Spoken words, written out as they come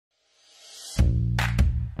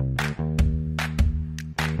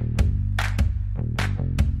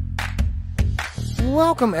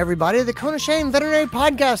Welcome, everybody, to the Cone of Shame Veterinary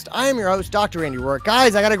Podcast. I am your host, DrAndyRoark.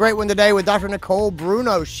 Guys, I got a great one today with Dr. Niccole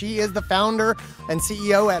Bruno. She is the founder and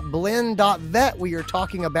CEO at Blend.Vet. We are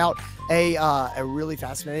talking about a really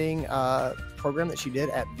fascinating program that she did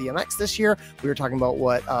at VMX this year. We were talking about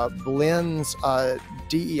what Blend's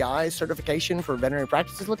DEI certification for veterinary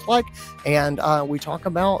practices looks like, and we talk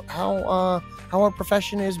about how our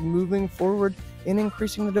profession is moving forward in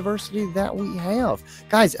increasing the diversity that we have.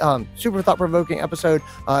 Guys, super thought-provoking episode.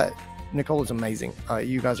 Niccole is amazing.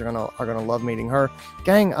 You guys are gonna love meeting her.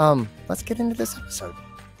 Gang, let's get into this episode.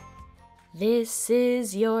 This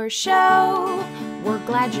is your show. We're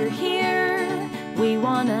glad you're here. We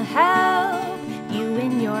want to help you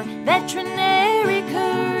in your veterinary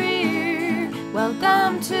career.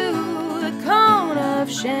 Welcome to the Cone of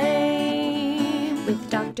Shame with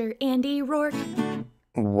Dr. Andy Roark.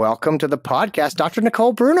 Welcome to the podcast, Dr.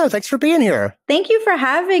 Niccole Bruno. Thanks for being here. Thank you for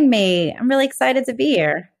having me. I'm really excited to be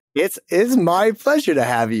here. It's my pleasure to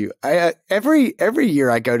have you. Every year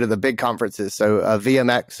I go to the big conferences, so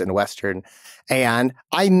VMX and Western, and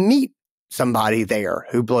I meet somebody there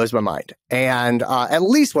who blows my mind. And at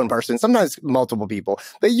least one person, sometimes multiple people.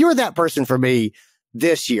 But you're that person for me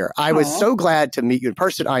this year. I was so glad to meet you in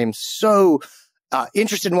person. I am so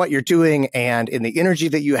interested in what you're doing and in the energy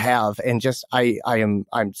that you have. And just,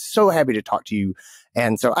 I'm so happy to talk to you.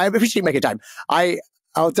 And so I appreciate you making time.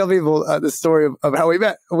 I'll tell people the story of how we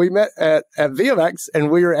met. We met at VMX,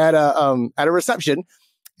 and we were at a reception,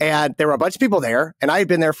 and there were a bunch of people there, and I had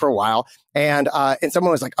been there for a while, and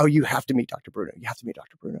someone was like, "Oh, you have to meet Dr. Bruno. You have to meet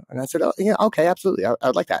Dr. Bruno." And I said, "Oh, yeah, okay, absolutely.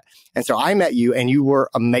 I'd like that." And so I met you, and you were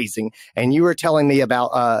amazing. And you were telling me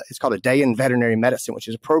about it's called A Day in Veterinary Medicine, which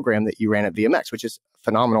is a program that you ran at VMX, which is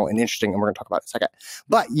phenomenal and interesting, and we're going to talk about it in a second.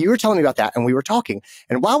 But you were telling me about that, and we were talking.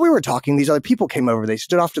 And while we were talking, these other people came over. They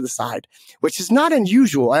stood off to the side, which is not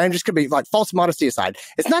unusual. And I'm just going to be like, false modesty aside,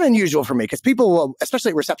 it's not unusual for me because people will, especially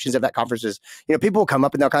at receptions at vet conferences, people will come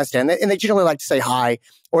up and they'll kind of stand there, and they generally like to say hi,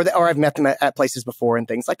 or I've met them at places before and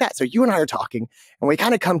things like that. So you and I are talking, and we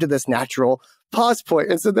kind of come to this natural pause point.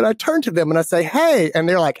 And so then I turn to them and I say, "Hey," and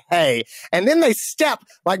they're like, "Hey." And then they step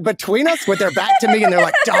like between us with their back to me, and they're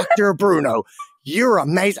like, "Dr. Bruno, you're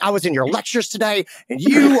amazing. I was in your lectures today, and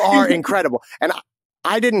you are incredible." And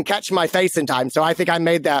I didn't catch my face in time, so I think I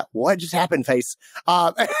made that "what just happened" face.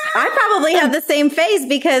 I probably have the same face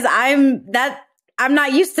because I'm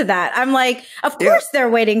not used to that. I'm like, of course they're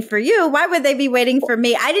waiting for you. Why would they be waiting for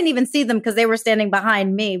me? I didn't even see them because they were standing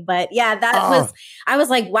behind me. But yeah, I was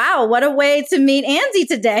like, wow, what a way to meet Andy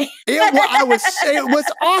today. It was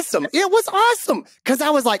awesome. It was awesome because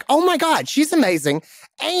I was like, oh my God, she's amazing.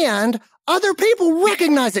 And other people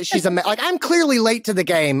recognize that she's amazing. Like, I'm clearly late to the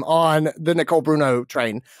game on the Niccole Bruno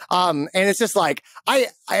train. And it's just like,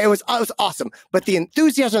 it was awesome. But the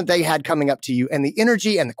enthusiasm they had coming up to you and the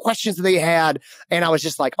energy and the questions that they had. And I was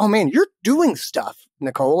just like, oh man, you're doing stuff,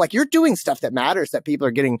 Niccole. Like, you're doing stuff that matters, that people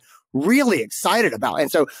are getting really excited about.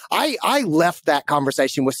 And so I left that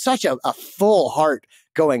conversation with such a full heart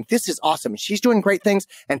going, this is awesome. She's doing great things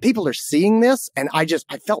and people are seeing this. And I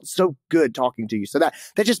felt so good talking to you. So that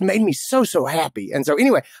just made me so happy. And so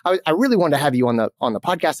anyway, I really wanted to have you on the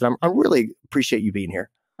podcast, and I really appreciate you being here.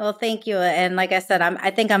 Well, thank you. And like I said,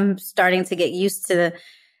 I think I'm trying to get used to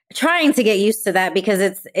that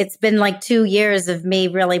because it's been like 2 years of me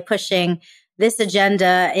really pushing this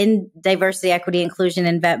agenda in diversity, equity, inclusion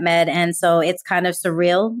in vet med. And so it's kind of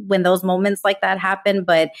surreal when those moments like that happen.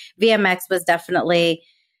 But VMX was definitely,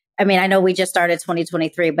 I mean, I know we just started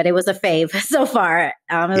 2023, but it was a fave so far. It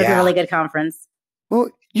was a really good conference. Well,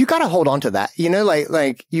 you got to hold on to that.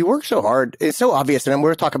 Like you work so hard. It's so obvious. And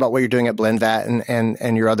we're talking about what you're doing at Blend.Vet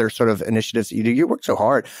and your other sort of initiatives that you do. You work so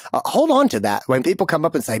hard. Hold on to that. When people come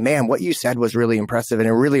up and say, "Man, what you said was really impressive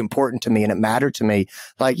and really important to me and it mattered to me,"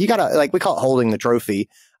 like you got to, like, we call it holding the trophy.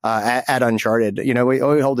 At Uncharted, we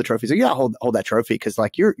hold the trophy. So you gotta hold that trophy because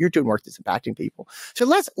like you're doing work that's impacting people. So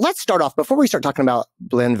let's start off before we start talking about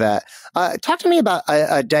Blend.Vet. Talk to me about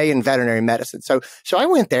a day in veterinary medicine. So I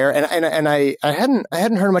went there and I hadn't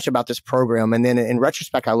heard much about this program. And then in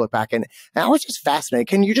retrospect, I look back and I was just fascinated.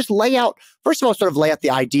 Can you just lay out, first of all, sort of lay out the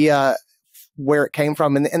idea, where it came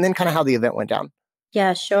from, and then kind of how the event went down?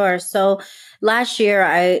 Yeah, sure. So last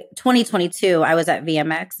year, 2022, I was at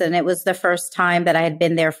VMX, and it was the first time that I had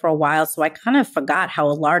been there for a while. So I kind of forgot how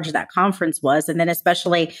large that conference was. And then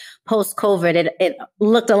especially post-COVID, it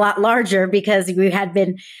looked a lot larger because we had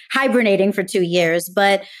been hibernating for 2 years.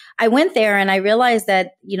 But I went there and I realized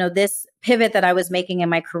that, this pivot that I was making in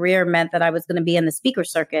my career meant that I was going to be in the speaker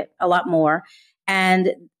circuit a lot more.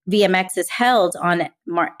 And VMX is held on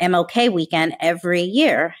MLK weekend every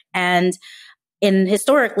year. And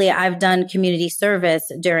historically, I've done community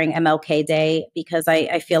service during MLK Day because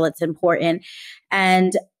I feel it's important.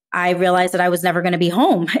 And I realized that I was never going to be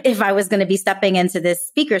home if I was going to be stepping into this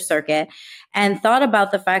speaker circuit, and thought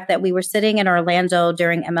about the fact that we were sitting in Orlando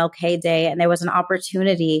during MLK Day and there was an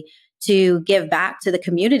opportunity to give back to the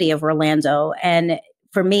community of Orlando. And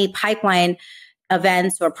for me, pipeline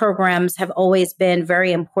events or programs have always been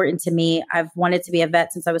very important to me. I've wanted to be a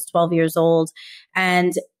vet since I was 12 years old.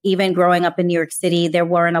 And even growing up in New York City, there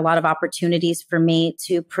weren't a lot of opportunities for me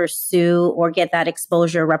to pursue or get that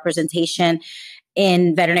exposure representation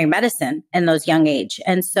in veterinary medicine in those young age.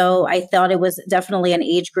 And so I thought it was definitely an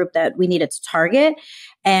age group that we needed to target.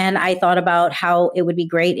 And I thought about how it would be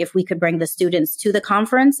great if we could bring the students to the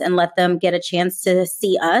conference and let them get a chance to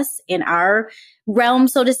see us in our realm,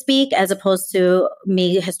 so to speak, as opposed to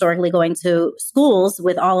me historically going to schools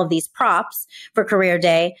with all of these props for career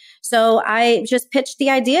day. So I just pitched the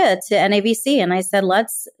idea to NAVC and I said,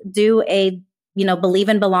 let's do a, believe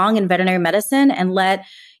and belong in veterinary medicine and let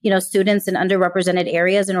students in underrepresented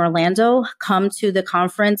areas in Orlando come to the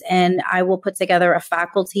conference, and I will put together a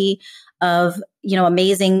faculty of,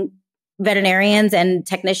 amazing veterinarians and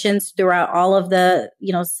technicians throughout all of the,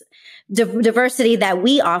 diversity that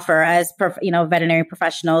we offer as, veterinary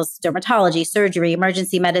professionals, dermatology, surgery,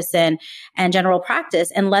 emergency medicine, and general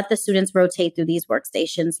practice, and let the students rotate through these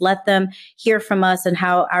workstations. Let them hear from us and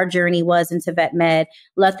how our journey was into vet med.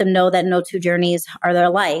 Let them know that no two journeys are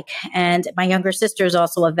alike. And my younger sister is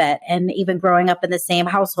also a vet. And even growing up in the same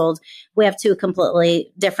household, we have two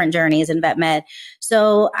completely different journeys in vet med.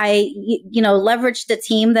 So I, leveraged the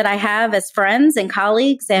team that I have as friends and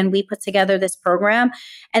colleagues, and we put together this program.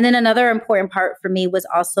 And then another important part for me was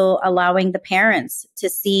also allowing the parents to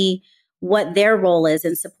see what their role is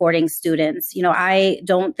in supporting students. I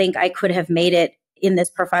don't think I could have made it in this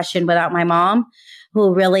profession without my mom,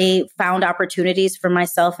 who really found opportunities for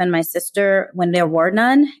myself and my sister when there were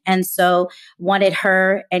none. And so wanted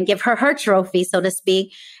her and give her trophy, so to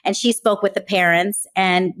speak. And she spoke with the parents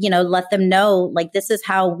and, let them know, like, this is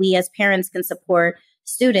how we as parents can support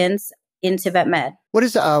students into vet med. What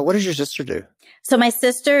does your sister do? So my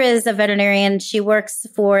sister is a veterinarian. She works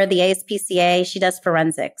for the ASPCA. She does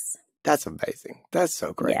forensics. That's amazing. That's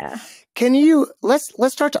so great. Yeah. Can you, let's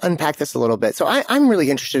start to unpack this a little bit. So I'm really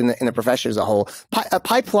interested in the profession as a whole. A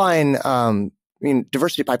pipeline,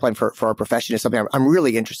 diversity pipeline for our profession is something I'm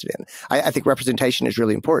really interested in. I think representation is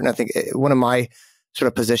really important. I think one of my sort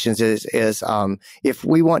of positions is if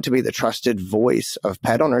we want to be the trusted voice of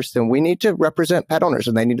pet owners, then we need to represent pet owners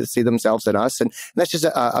and they need to see themselves in us. And that's just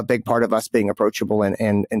a big part of us being approachable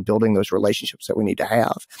and building those relationships that we need to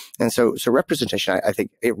have. And so representation, I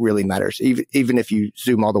think it really matters. Even if you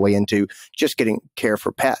zoom all the way into just getting care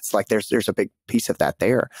for pets, like there's a big piece of that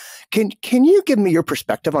there. Can you give me your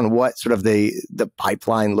perspective on what sort of the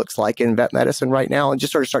pipeline looks like in vet medicine right now, and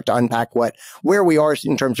just sort of start to unpack where we are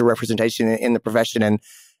in terms of representation in the profession and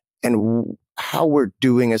how we're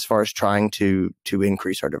doing as far as trying to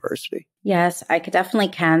increase our diversity? Yes, I definitely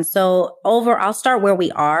can. So I'll start where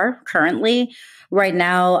we are currently. Right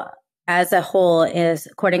now, as a whole, is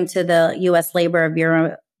according to the U.S. Labor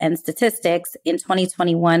Bureau and Statistics, in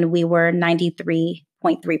 2021, we were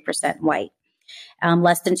 93.3% white.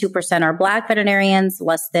 Less than 2% are Black veterinarians,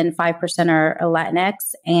 less than 5% are Latinx,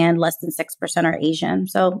 and less than 6% are Asian.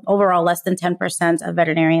 So overall, less than 10% of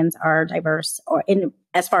veterinarians are diverse, or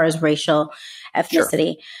as far as racial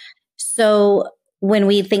ethnicity. Sure. So when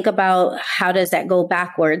we think about how does that go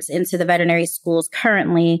backwards into the veterinary schools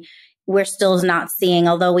currently, we're still not seeing,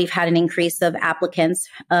 although we've had an increase of applicants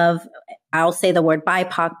of, I'll say the word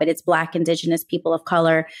BIPOC, but it's Black, Indigenous, people of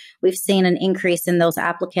color. We've seen an increase in those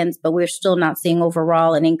applicants, but we're still not seeing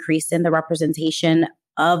overall an increase in the representation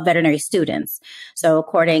of veterinary students. So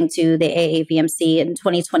according to the AAVMC in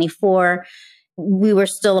 2024, we were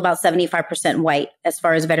still about 75% white as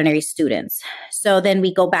far as veterinary students. So then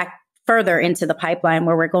we go back further into the pipeline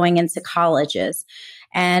where we're going into colleges.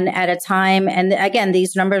 And at a time, and again,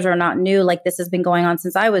 these numbers are not new, like this has been going on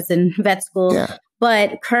since I was in vet school. Yeah.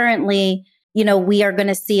 But currently, we are going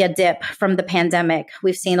to see a dip from the pandemic.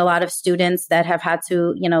 We've seen a lot of students that have had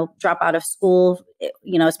to, drop out of school,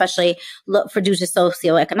 especially due to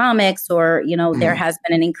socioeconomics, or, there has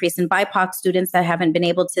been an increase in BIPOC students that haven't been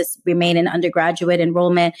able to remain in undergraduate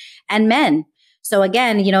enrollment, and men. So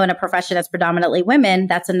again, in a profession that's predominantly women,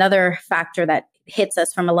 that's another factor that hits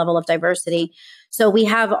us from a level of diversity. So we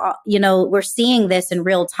have, we're seeing this in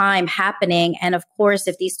real time happening. And of course,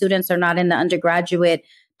 if these students are not in the undergraduate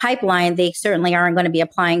pipeline, they certainly aren't going to be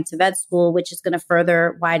applying to vet school, which is going to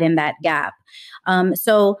further widen that gap.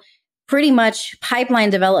 So pretty much pipeline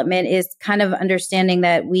development is kind of understanding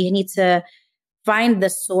that we need to find the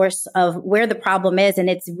source of where the problem is. And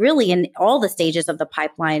it's really in all the stages of the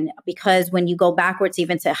pipeline, because when you go backwards,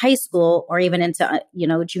 even to high school or even into,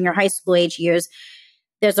 junior high school age years,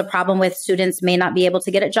 there's a problem with students may not be able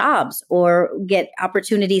to get jobs or get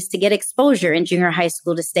opportunities to get exposure in junior high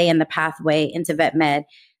school to stay in the pathway into vet med.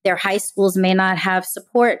 Their high schools may not have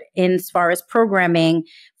support in as far as programming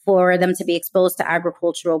for them to be exposed to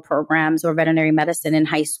agricultural programs or veterinary medicine in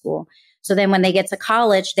high school. So then when they get to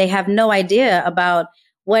college, they have no idea about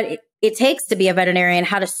what it takes to be a veterinarian,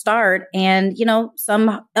 how to start. And,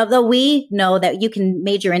 although we know that you can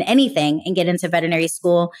major in anything and get into veterinary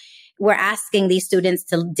school, we're asking these students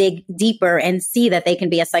to dig deeper and see that they can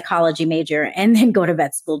be a psychology major and then go to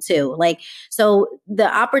vet school too. So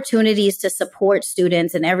the opportunities to support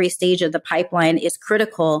students in every stage of the pipeline is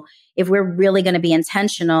critical if we're really going to be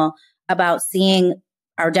intentional about seeing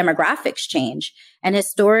our demographics change. And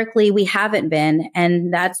historically, we haven't been.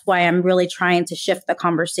 And that's why I'm really trying to shift the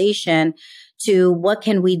conversation to what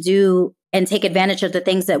can we do and take advantage of the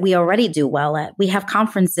things that we already do well at. We have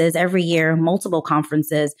conferences every year, multiple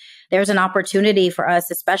conferences. There's an opportunity for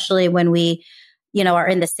us, especially when we, are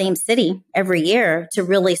in the same city every year, to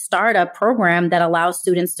really start a program that allows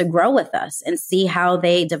students to grow with us and see how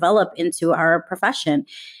they develop into our profession.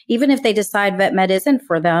 Even if they decide vet med isn't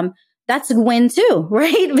for them, that's a win too,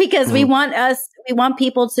 right? Because we want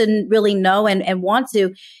people to really know and want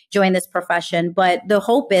to join this profession. But the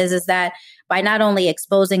hope is that by not only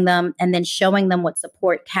exposing them and then showing them what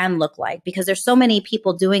support can look like, because there's so many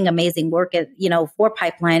people doing amazing work at, for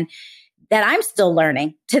pipeline that I'm still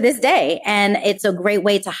learning to this day. And it's a great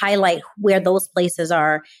way to highlight where those places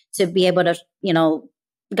are to be able to,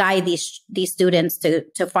 guide these students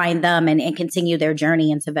to find them and continue their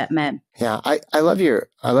journey into vet med. Yeah, I love your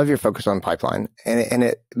focus on pipeline, and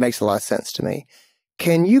it makes a lot of sense to me.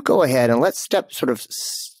 Can you go ahead and let's step sort of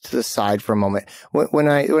to the side for a moment? When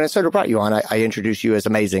I sort of brought you on, I introduced you as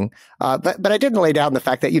amazing, but I didn't lay down the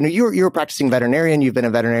fact that you're a practicing veterinarian. You've been a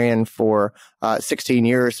veterinarian for 16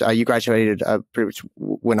 years. You graduated pretty much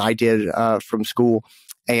when I did from school,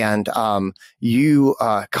 and you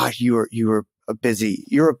were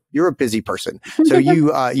you're a busy person. So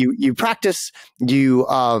you practice, you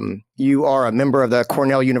are a member of the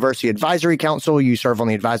Cornell University Advisory Council. You serve on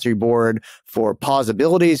the advisory board for Pause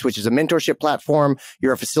Abilities, which is a mentorship platform.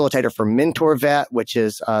 You're a facilitator for MentorVet, which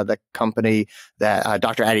is the company that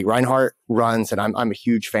Dr. Addie Reinhardt runs, and I'm a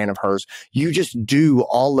huge fan of hers. You just do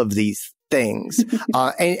all of these things.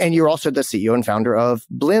 And you're also the CEO and founder of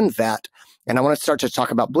Blend.Vet. And I want to start to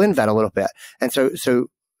talk about Blend.Vet a little bit. And so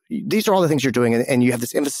these are all the things you're doing, and you have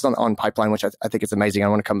this emphasis on pipeline, which I think is amazing. I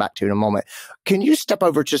want to come back to in a moment. Can you step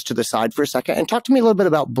over just to the side for a second and talk to me a little bit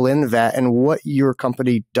about Blend.Vet and what your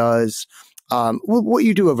company does, what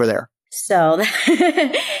you do over there? So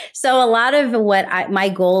a lot of my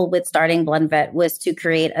goal with starting Blend.Vet was to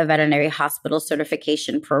create a veterinary hospital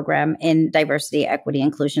certification program in diversity, equity,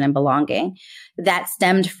 inclusion, and belonging. That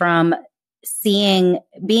stemmed from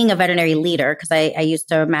being a veterinary leader, because I used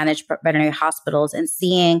to manage veterinary hospitals, and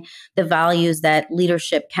seeing the values that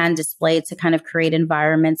leadership can display to kind of create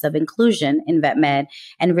environments of inclusion in vet med,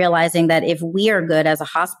 and realizing that if we are good as a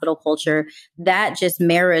hospital culture, that just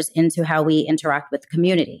mirrors into how we interact with the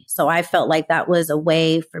community. So I felt like that was a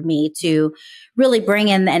way for me to really bring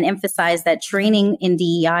in and emphasize that training in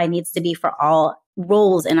DEI needs to be for all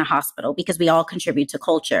roles in a hospital, because we all contribute to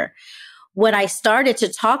culture. When I started to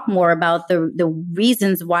talk more about the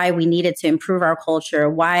reasons why we needed to improve our culture,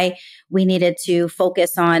 why we needed to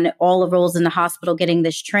focus on all the roles in the hospital getting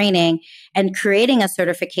this training and creating a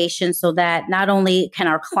certification so that not only can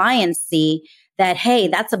our clients see that, hey,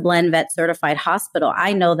 that's a Blend.Vet certified hospital,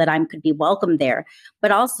 I know that I could be welcome there, but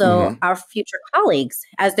also our future colleagues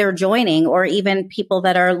as they're joining, or even people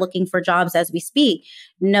that are looking for jobs as we speak,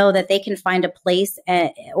 know that they can find a place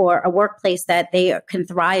or a workplace that they can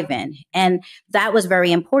thrive in. And that was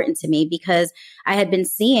very important to me, because I had been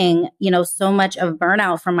seeing, so much of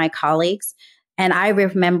burnout from my colleagues. And I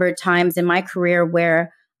remember times in my career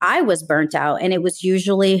where I was burnt out, and it was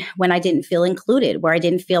usually when I didn't feel included, where I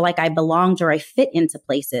didn't feel like I belonged or I fit into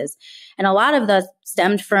places. And a lot of that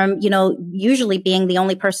stemmed from, usually being the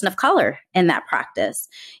only person of color in that practice.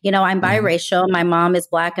 I'm biracial. My mom is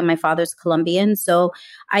Black and my father's Colombian. So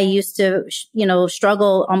I used to,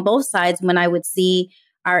 struggle on both sides when I would see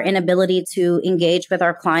our inability to engage with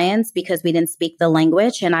our clients because we didn't speak the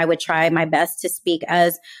language. And I would try my best to speak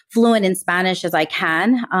as fluent in Spanish as I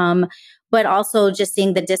can. But also just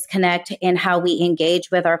seeing the disconnect in how we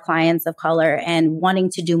engage with our clients of color and wanting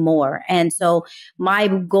to do more. And so my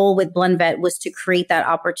goal with Blend.Vet was to create that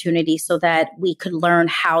opportunity so that we could learn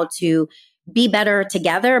how to be better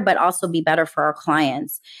together, but also be better for our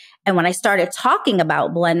clients. And when I started talking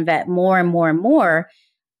about Blend.Vet more and more and more,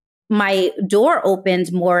 my door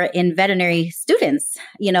opened more in veterinary students.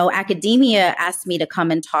 Academia asked me to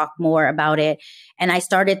come and talk more about it. And I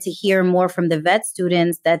started to hear more from the vet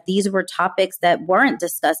students that these were topics that weren't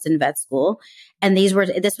discussed in vet school. And this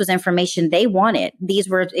was information they wanted. These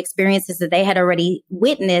were experiences that they had already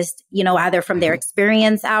witnessed, either from their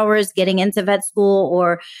experience hours getting into vet school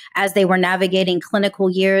or as they were navigating clinical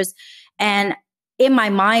years. And in my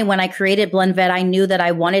mind, when I created Blend.Vet, I knew that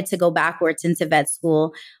I wanted to go backwards into vet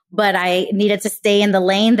school, but I needed to stay in the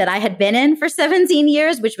lane that I had been in for 17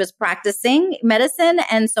 years, which was practicing medicine.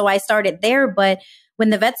 And so I started there. But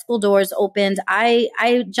when the vet school doors opened, I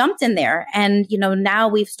jumped in there. And, now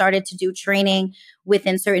we've started to do training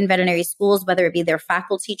within certain veterinary schools, whether it be their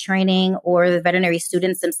faculty training or the veterinary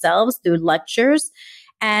students themselves through lectures.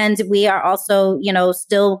 And we are also,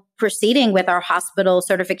 still proceeding with our hospital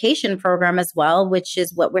certification program as well, which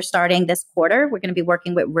is what we're starting this quarter. We're going to be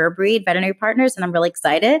working with Rare Breed veterinary partners, and I'm really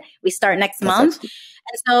excited. We start next month.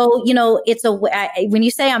 And so, when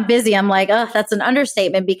you say I'm busy, I'm like, oh, that's an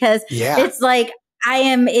understatement, because it's like,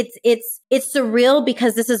 it's surreal,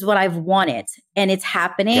 because this is what I've wanted and it's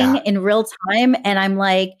happening in real time. And I'm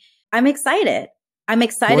like, I'm excited.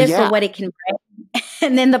 For what it can bring.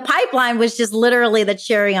 And then the pipeline was just literally the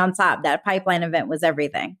cherry on top. That pipeline event was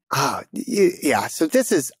everything. Oh, yeah. So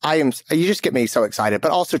you just get me so excited,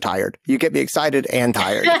 but also tired. You get me excited and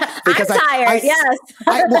tired. Because I'm tired, yes.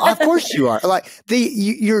 Well, of course you are. Like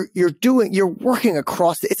you're working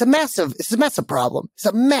across, it's a massive problem. It's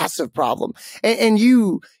a massive problem. And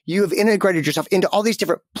you have integrated yourself into all these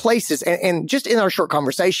different places. And just in our short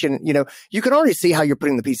conversation, you can already see how you're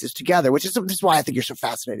putting the pieces together, which is why I think you're so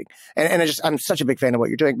fascinating. And I'm such a big fan of what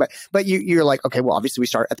you're doing. But you're like, okay, well, obviously we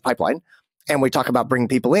start at the pipeline. And we talk about bringing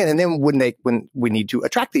people in. And then when we need to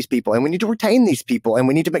attract these people and we need to retain these people and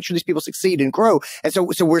we need to make sure these people succeed and grow. And so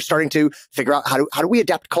we're starting to figure out how do we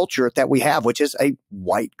adapt culture that we have, which is a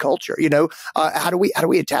white culture, how do we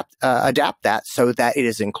adapt that so that it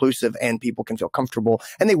is inclusive and people can feel comfortable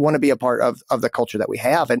and they want to be a part of the culture that we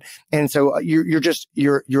have. And so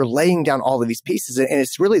you're laying down all of these pieces, and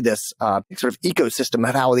it's really this sort of ecosystem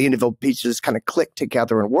of how the individual pieces kind of click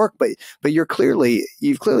together and work. But you've clearly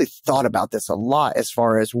thought about this a lot as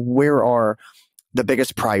far as where are the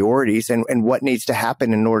biggest priorities and what needs to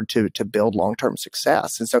happen in order to build long-term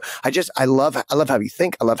success. And so I love how you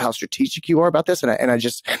think. I love how strategic you are about this. And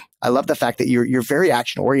I love the fact that you're very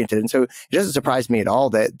action oriented. And so it doesn't surprise me at all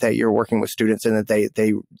that you're working with students and that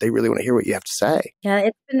they really want to hear what you have to say. Yeah,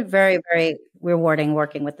 it's been very, very rewarding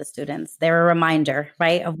working with the students. They're a reminder,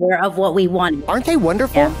 right, of what we want. Aren't they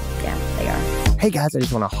wonderful? Yeah, they are. Hey guys, I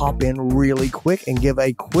just want to hop in really quick and give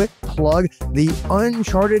a quick plug. The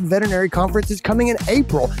Uncharted Veterinary Conference is coming in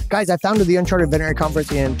April. Guys, I founded the Uncharted Veterinary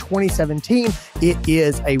Conference in 2017. It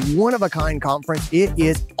is a one-of-a-kind conference. It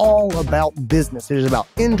is all about business. It is about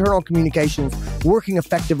internal communications, working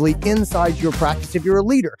effectively inside your practice. If you're a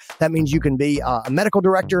leader, that means you can be a medical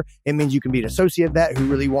director. It means you can be an associate vet who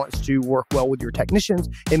really wants to work well with your technicians.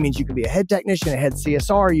 It means you can be a head technician, a head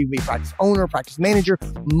CSR. You can be a practice owner, practice manager,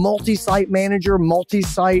 multi-site manager,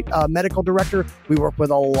 multi-site medical director. We work with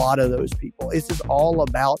a lot of those people. This is all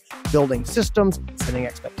about building systems, setting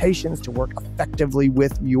expectations to work effectively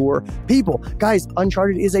with your people. Guys,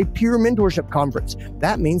 Uncharted is a peer mentorship conference.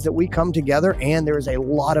 That means that we come together and there is a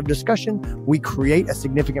lot of discussion. We create a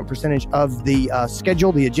significant percentage of the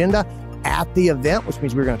schedule, the agenda, at the event, which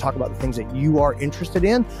means we're going to talk about the things that you are interested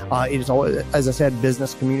in. It is always, as I said,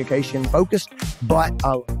 business communication focused, but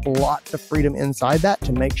lots of freedom inside that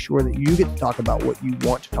to make sure that you get to talk about what you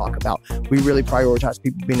want to talk about. We really prioritize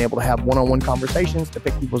people being able to have one-on-one conversations, to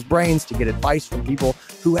pick people's brains, to get advice from people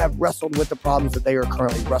who have wrestled with the problems that they are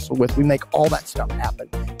currently wrestled with. We make all that stuff happen.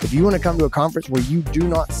 If you want to come to a conference where you do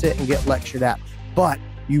not sit and get lectured at, but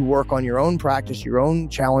you work on your own practice, your own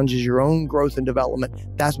challenges, your own growth and development,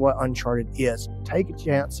 that's what Uncharted is. Take a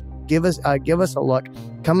chance. Give us a look.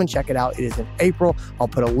 Come and check it out. It is in April. I'll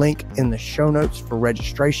put a link in the show notes for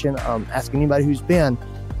registration. Ask anybody who's been.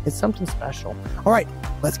 It's something special. All right,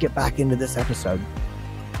 let's get back into this episode.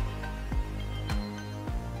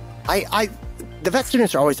 The vet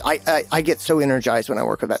students are always, I get so energized when I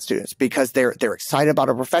work with vet students because they're excited about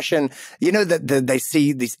a profession, that they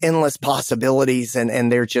see these endless possibilities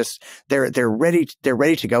and they're ready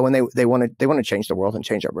to go and they want to change the world and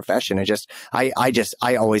change our profession. And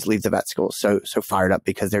I always leave the vet school so fired up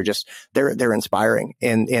because they're inspiring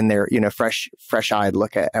in their, fresh eyed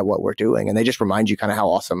look at what we're doing. And they just remind you kind of how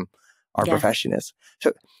awesome our profession is.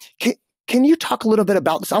 So can you talk a little bit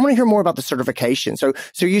about this? I want to hear more about the certification. So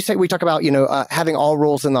you say we talk about, having all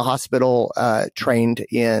roles in the hospital trained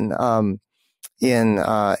in sort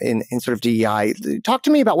of DEI. Talk to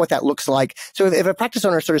me about what that looks like. So if a practice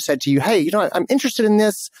owner sort of said to you, hey, I'm interested in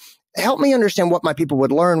this, help me understand what my people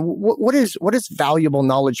would learn. What is valuable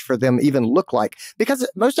knowledge for them even look like? Because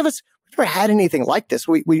most of us never had anything like this.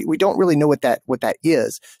 We don't really know what that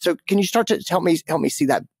is. So can you start to help me see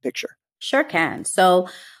that picture? Sure can. So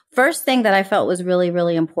first thing that I felt was really,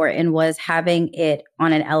 really important was having it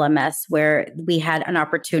on an LMS where we had an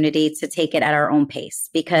opportunity to take it at our own pace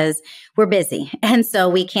because we're busy. And so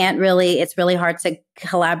we can't really, it's really hard to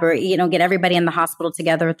collaborate, get everybody in the hospital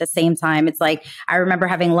together at the same time. It's like, I remember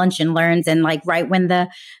having lunch and learns and like right when the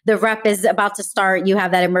rep is about to start, you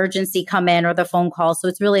have that emergency come in or the phone call. So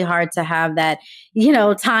it's really hard to have that,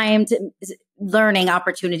 timed learning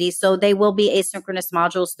opportunities. So they will be asynchronous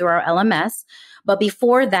modules through our LMS. But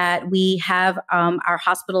before that, we have our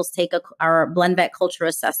hospitals take our Blend.Vet culture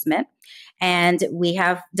assessment. And we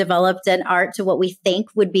have developed an art to what we think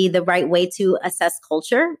would be the right way to assess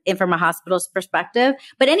culture from a hospital's perspective,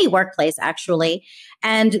 but any workplace actually.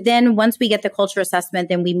 And then once we get the culture assessment,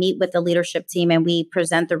 then we meet with the leadership team and we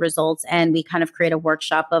present the results and we kind of create a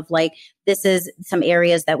workshop of like, this is some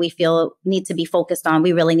areas that we feel need to be focused on.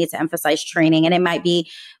 We really need to emphasize training. And it might be,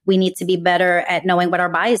 we need to be better at knowing what our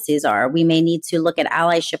biases are. We may need to look at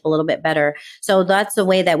allyship a little bit better. So that's a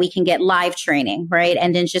way that we can get live training, right?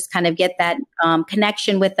 And then just kind of get that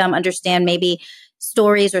connection with them, understand maybe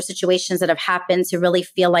stories or situations that have happened to really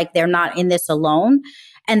feel like they're not in this alone.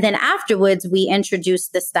 And then afterwards, we introduce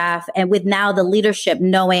the staff and with now the leadership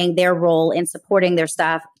knowing their role in supporting their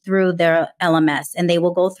staff through their LMS. And they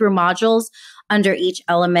will go through modules under each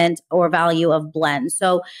element or value of Blend.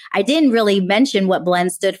 So I didn't really mention what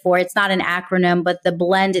Blend stood for. It's not an acronym, but the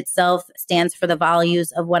Blend itself stands for the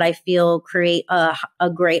values of what I feel create a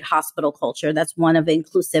great hospital culture. That's one of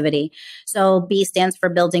inclusivity. So B stands for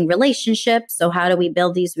building relationships. So how do we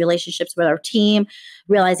build these relationships with our team?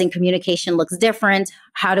 Realizing communication looks different.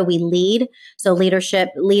 How do we lead? So leadership,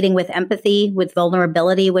 leading with empathy, with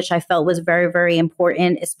vulnerability, which I felt was very, very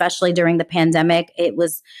important, especially during the pandemic. It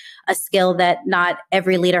was a skill that not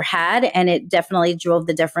every leader had, and it definitely drove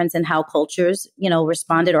the difference in how cultures,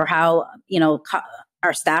 responded or how,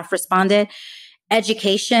 our staff responded.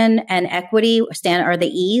 Education and equity are the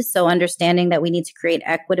E's. So understanding that we need to create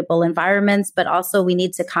equitable environments, but also we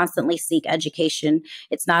need to constantly seek education.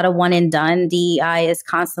 It's not a one and done. DEI is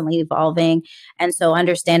constantly evolving. And so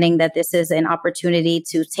understanding that this is an opportunity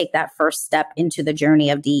to take that first step into the journey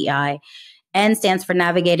of DEI. N stands for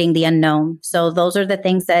navigating the unknown. So those are the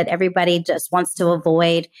things that everybody just wants to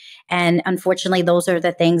avoid. And unfortunately, those are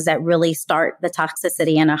the things that really start the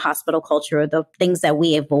toxicity in a hospital culture, or the things that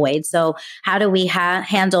we avoid. So how do we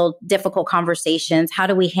handle difficult conversations? How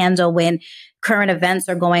do we handle when current events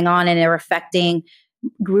are going on and they're affecting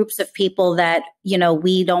groups of people that,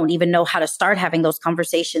 we don't even know how to start having those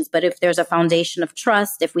conversations. But if there's a foundation of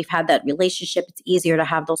trust, if we've had that relationship, it's easier to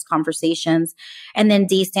have those conversations. And then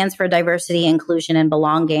D stands for diversity, inclusion, and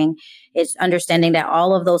belonging. It's understanding that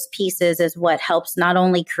all of those pieces is what helps not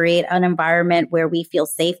only create an environment where we feel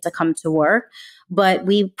safe to come to work, but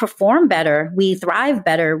we perform better, we thrive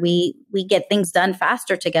better, we get things done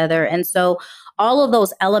faster together. And so all of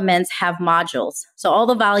those elements have modules. So all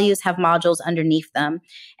the values have modules underneath them.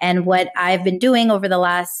 And what I've been doing over the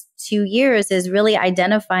last 2 years is really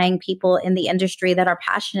identifying people in the industry that are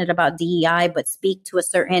passionate about DEI, but speak to a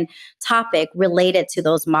certain topic related to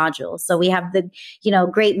those modules. So we have the,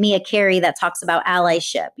 great Mia Carey that talks about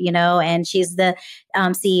allyship, and she's the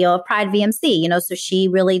CEO of Pride VMC, so she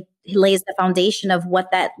really lays the foundation of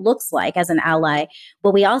what that looks like as an ally.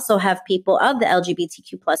 But we also have people of the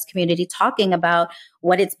LGBTQ plus community talking about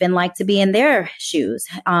what it's been like to be in their shoes.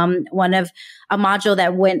 One of a module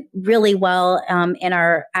that went really well in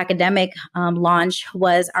our academic launch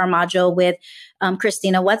was our module with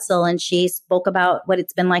Christina Wetzel, and she spoke about what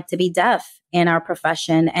it's been like to be deaf in our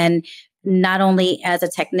profession, and not only as a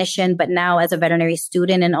technician, but now as a veterinary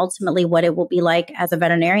student, and ultimately what it will be like as a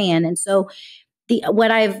veterinarian. And so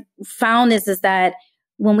what I've found is that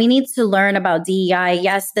when we need to learn about DEI,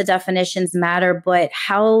 yes, the definitions matter, but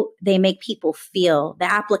how they make people feel,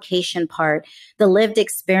 the application part, the lived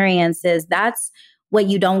experiences, that's what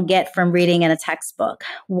you don't get from reading in a textbook.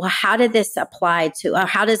 Well, how does this apply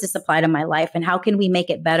to my life? And how can we make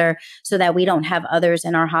it better so that we don't have others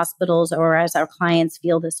in our hospitals or as our clients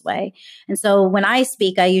feel this way? And so when I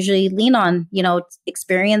speak, I usually lean on,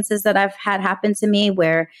 experiences that I've had happen to me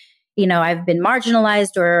where I've been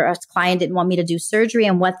marginalized or a client didn't want me to do surgery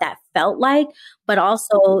and what that felt like, but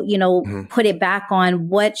also, put it back on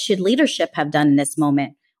what should leadership have done in this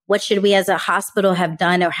moment? What should we as a hospital have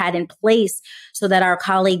done or had in place so that our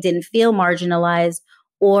colleague didn't feel marginalized,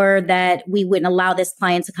 or that we wouldn't allow this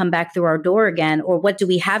client to come back through our door again? Or what do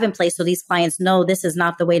we have in place so these clients know this is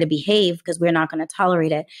not the way to behave, because we're not going to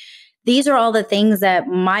tolerate it? These are all the things that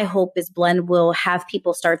my hope is Blend will have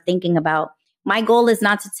people start thinking about. My goal is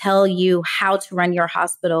not to tell you how to run your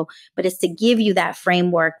hospital, but it's to give you that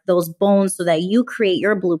framework, those bones, so that you create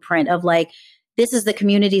your blueprint of like, this is the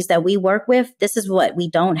communities that we work with. This is what we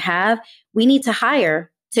don't have. We need to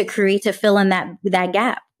hire to fill in that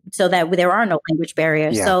gap so that there are no language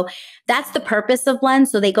barriers. Yeah. So that's the purpose of Blend.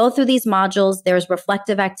 So they go through these modules. There's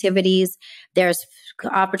reflective activities. There's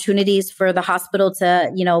opportunities for the hospital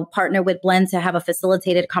to, partner with Blend to have a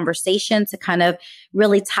facilitated conversation to kind of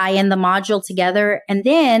really tie in the module together. And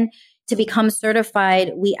then to become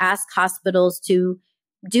certified, we ask hospitals to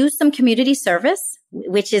do some community service,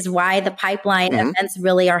 which is why the pipeline events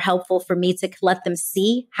really are helpful for me to let them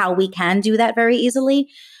see how we can do that very easily.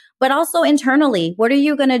 But also internally, what are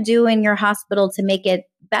you going to do in your hospital to make it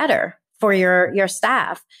better for your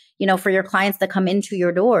staff, for your clients that come into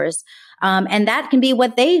your doors? And that can be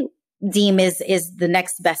what they deem is the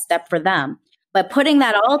next best step for them. But putting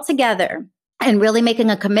that all together and really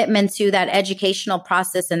making a commitment to that educational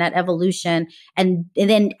process and that evolution, and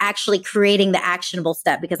then actually creating the actionable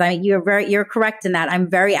step, because you're correct in that. I'm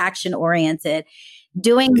very action oriented.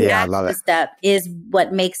 Doing the action step is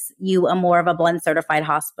what makes you more of a Blend certified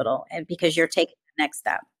hospital, and because you're taking the next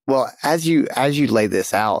step. Well, as you lay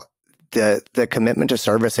this out, the commitment to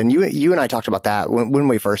service, and you and I talked about that when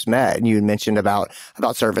we first met, and you had mentioned about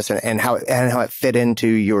service and how it fit into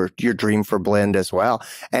your dream for Blend as well.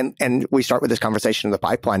 And we start with this conversation in the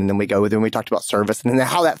pipeline, and then we talked about service, and then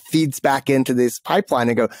how that feeds back into this pipeline,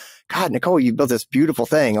 and go, God, Niccole, you built this beautiful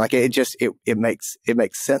thing. Like it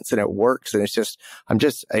makes sense and it works. And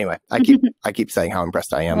anyway, I keep saying how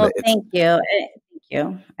impressed I am. Well, thank you. Thank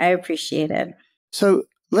you. I appreciate it. So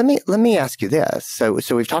let me ask you this. So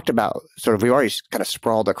we've talked about we've already kind of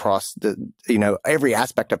sprawled across every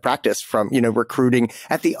aspect of practice, from, recruiting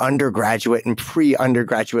at the undergraduate and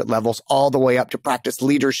pre-undergraduate levels all the way up to practice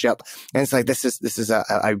leadership. And it's like, this is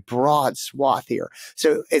a broad swath here.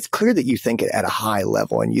 So it's clear that you think it at a high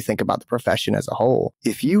level and you think about the profession as a whole.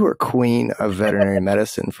 If you were queen of veterinary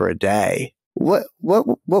medicine for a day, what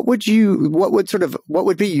would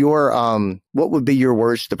be your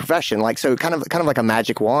words to the profession? Like, so kind of like a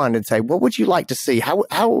magic wand, and say, what would you like to see?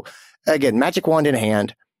 How again, magic wand in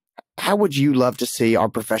hand, how would you love to see our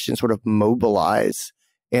profession sort of mobilize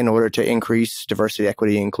in order to increase diversity,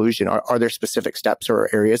 equity, and inclusion? Are there specific steps or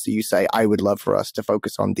areas that you say, I would love for us to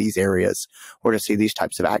focus on these areas or to see these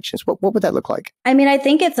types of actions? What would that look like? I mean, I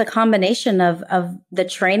think it's a combination of the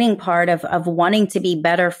training part of wanting to be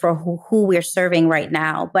better for who we're serving right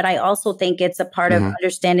now. But I also think it's a part of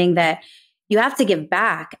understanding that you have to give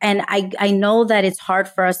back. And I know that it's hard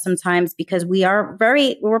for us sometimes because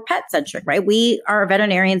we're pet centric, right? We are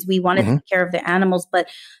veterinarians. We want to take care of the animals, but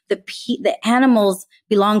the animals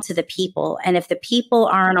belong to the people. And if the people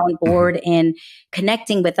aren't on board in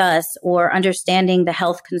connecting with us or understanding the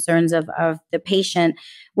health concerns of the patient,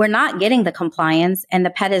 we're not getting the compliance and the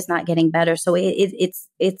pet is not getting better. So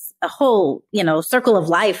it's a whole, circle of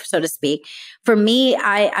life, so to speak. For me,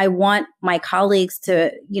 I want my colleagues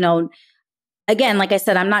to, again, like I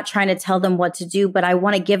said, I'm not trying to tell them what to do, but I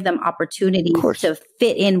want to give them opportunities to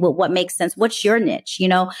fit in with what makes sense. What's your niche?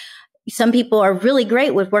 Some people are really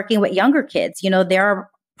great with working with younger kids. There are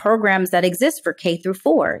programs that exist for K through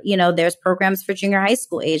 4. There's programs for junior high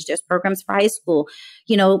school age. There's programs for high school.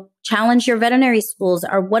 Challenge your veterinary schools.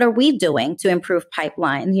 What are we doing to improve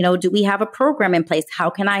pipeline? Do we have a program in place?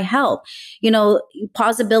 How can I help?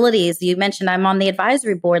 Possibilities. You mentioned I'm on the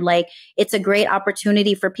advisory board. Like, it's a great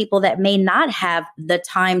opportunity for people that may not have the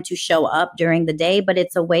time to show up during the day, but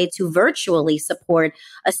it's a way to virtually support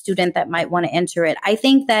a student that might want to enter it. I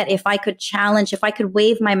think that if I could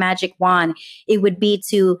wave my magic wand, it would be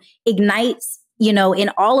to ignite,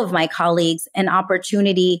 in all of my colleagues, an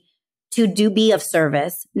opportunity to be of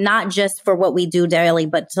service, not just for what we do daily,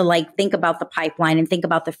 but to think about the pipeline and think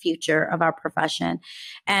about the future of our profession.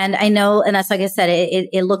 And I know, and that's, like I said,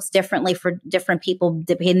 it looks differently for different people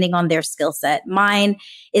depending on their skill set. Mine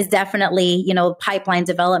is definitely, pipeline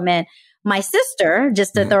development. My sister,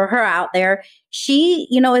 just to throw her out there, she,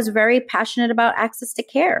 is very passionate about access to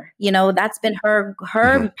care. That's been her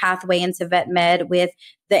pathway into vet med with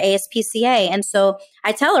the ASPCA. And so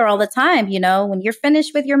I tell her all the time, when you're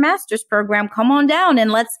finished with your master's program, come on down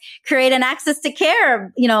and let's create an access to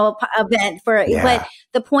care, event for, but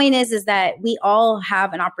the point is that we all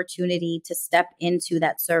have an opportunity to step into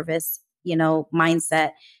that service,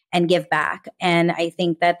 mindset and give back. And I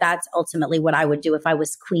think that that's ultimately what I would do if I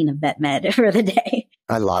was queen of vet med for the day.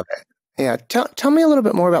 I love it. Yeah. Tell me a little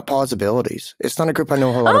bit more about Plausibilities. It's not a group I know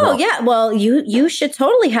a whole lot about. Oh, yeah. Well, you should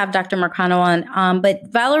totally have Dr. Marcano on. But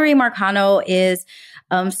Valerie Marcano is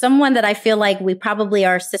someone that I feel like we probably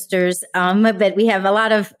are sisters. But we have a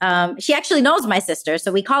lot of, she actually knows my sister.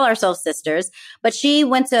 So we call ourselves sisters. But she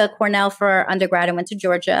went to Cornell for undergrad and went to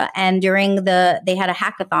Georgia. And they had a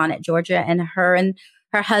hackathon at Georgia, and her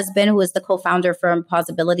husband, who is the co-founder for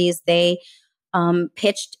Plausibilities, they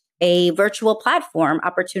pitched a virtual platform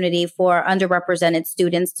opportunity for underrepresented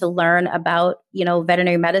students to learn about,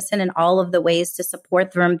 veterinary medicine and all of the ways to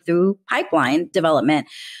support them through pipeline development.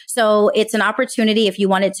 So it's an opportunity. If you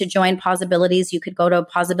wanted to join Plausibilities, you could go to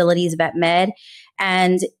Plausibilities Vet Med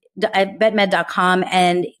and at vetmed.com,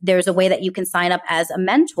 and there's a way that you can sign up as a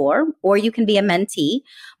mentor or you can be a mentee.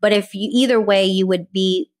 But either way, you would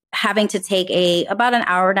be having to take about an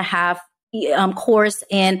hour and a half course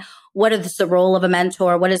in what is the role of a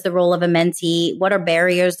mentor, what is the role of a mentee, what are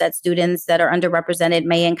barriers that students that are underrepresented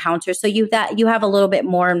may encounter. So you have a little bit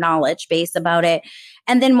more knowledge base about it.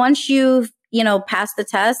 And then once you've pass the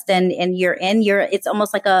test and it's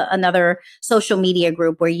almost like another social media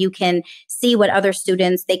group where you can see what other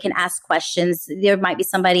students, they can ask questions. There might be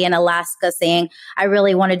somebody in Alaska saying, I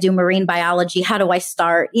really want to do marine biology. How do I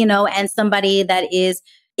start? And somebody that is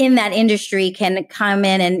in that industry can come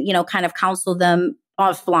in and, kind of counsel them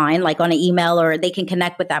offline, like on an email, or they can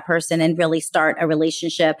connect with that person and really start a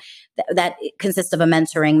relationship that consists of a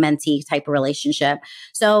mentoring mentee type of relationship.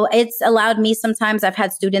 So it's allowed me, sometimes I've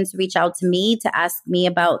had students reach out to me to ask me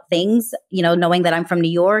about things, knowing that I'm from New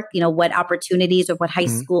York, what opportunities or what high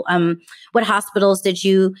school, what hospitals did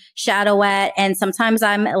you shadow at? And sometimes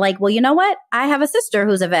I'm like, well, you know what? I have a sister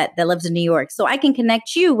who's a vet that lives in New York, so I can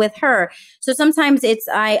connect you with her. So sometimes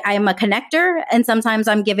I'm a connector, and sometimes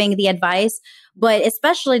I'm giving the advice. But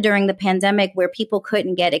especially during the pandemic where people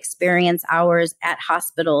couldn't get experience hours at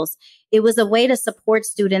hospitals, it was a way to support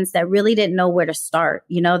students that really didn't know where to start.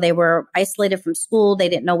 They were isolated from school. They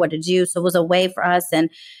didn't know what to do. So it was a way for us. And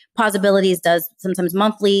Plausibilities does sometimes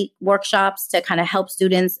monthly workshops to kind of help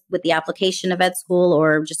students with the application of vet school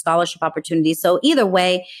or just scholarship opportunities. So either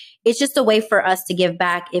way, it's just a way for us to give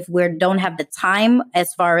back if we don't have the time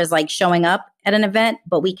as far as like showing up at an event,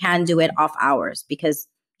 but we can do it off hours because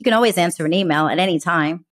you can always answer an email at any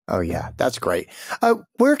time. Oh, yeah. That's great.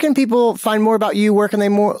 Where can people find more about you? Where can they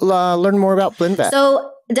learn more about Blend.Vet?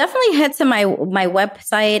 So definitely head to my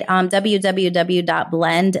website, www.blend.vet.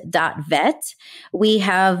 We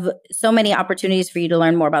have so many opportunities for you to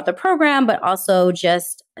learn more about the program, but also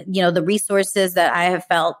just, the resources that I have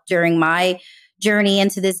felt during my journey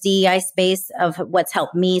into this DEI space of what's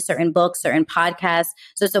helped me, certain books, certain podcasts.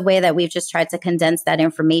 So it's a way that we've just tried to condense that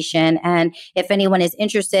information. And if anyone is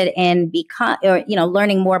interested in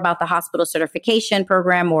learning more about the hospital certification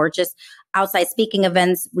program or just outside speaking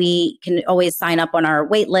events, we can always sign up on our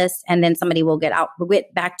wait list and then somebody will get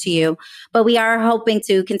back to you. But we are hoping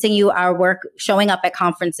to continue our work showing up at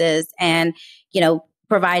conferences and,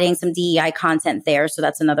 providing some DEI content there. So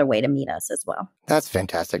that's another way to meet us as well. That's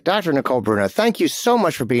fantastic. Dr. Niccole Bruno, thank you so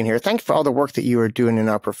much for being here. Thank you for all the work that you are doing in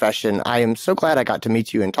our profession. I am so glad I got to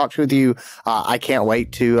meet you and talk with you. I can't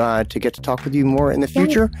wait to get to talk with you more in the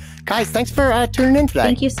future. Guys, thanks for tuning in today.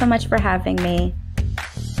 Thank you so much for having me.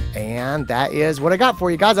 And that is what I got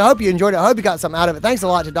for you guys. I hope you enjoyed it. I hope you got something out of it. Thanks a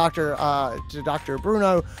lot to Dr.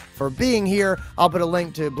 Bruno for being here. I'll put a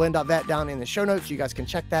link to Blend.Vet down in the show notes so you guys can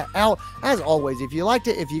check that out. As always, if you liked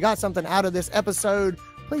it, if you got something out of this episode,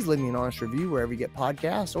 please leave me an honest review wherever you get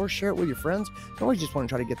podcasts or share it with your friends. I always just want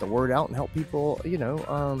to try to get the word out and help people,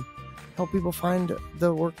 help people find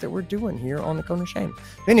the work that we're doing here on the Cone of Shame.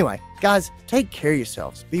 Anyway, guys, take care of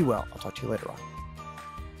yourselves. Be well. I'll talk to you later on.